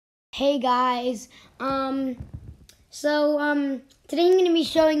Hey guys, today I'm going to be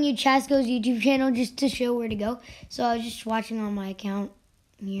showing you Chasco's YouTube channel just to show where to go. So I was just watching on my account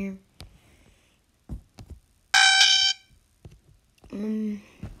here.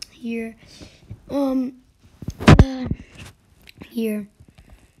 Here. Here.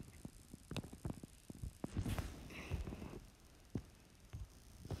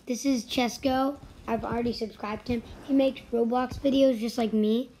 This is Chesco. I've already subscribed to him. He makes Roblox videos just like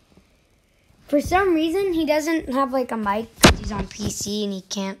me. For some reason, he doesn't have like a mic because he's on PC and he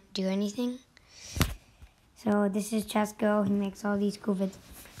can't do anything. So this is Chesco. He makes all these cool vids.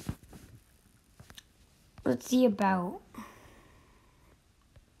 Let's see about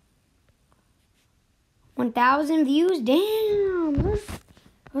 1,000 views. Damn,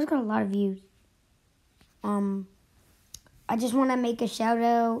 those got a lot of views. I just want to make a shout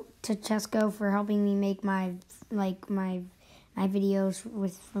out to Chesco for helping me make my videos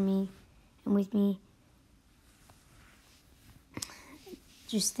with me.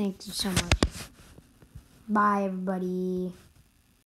 Just thank you so much. Bye, everybody.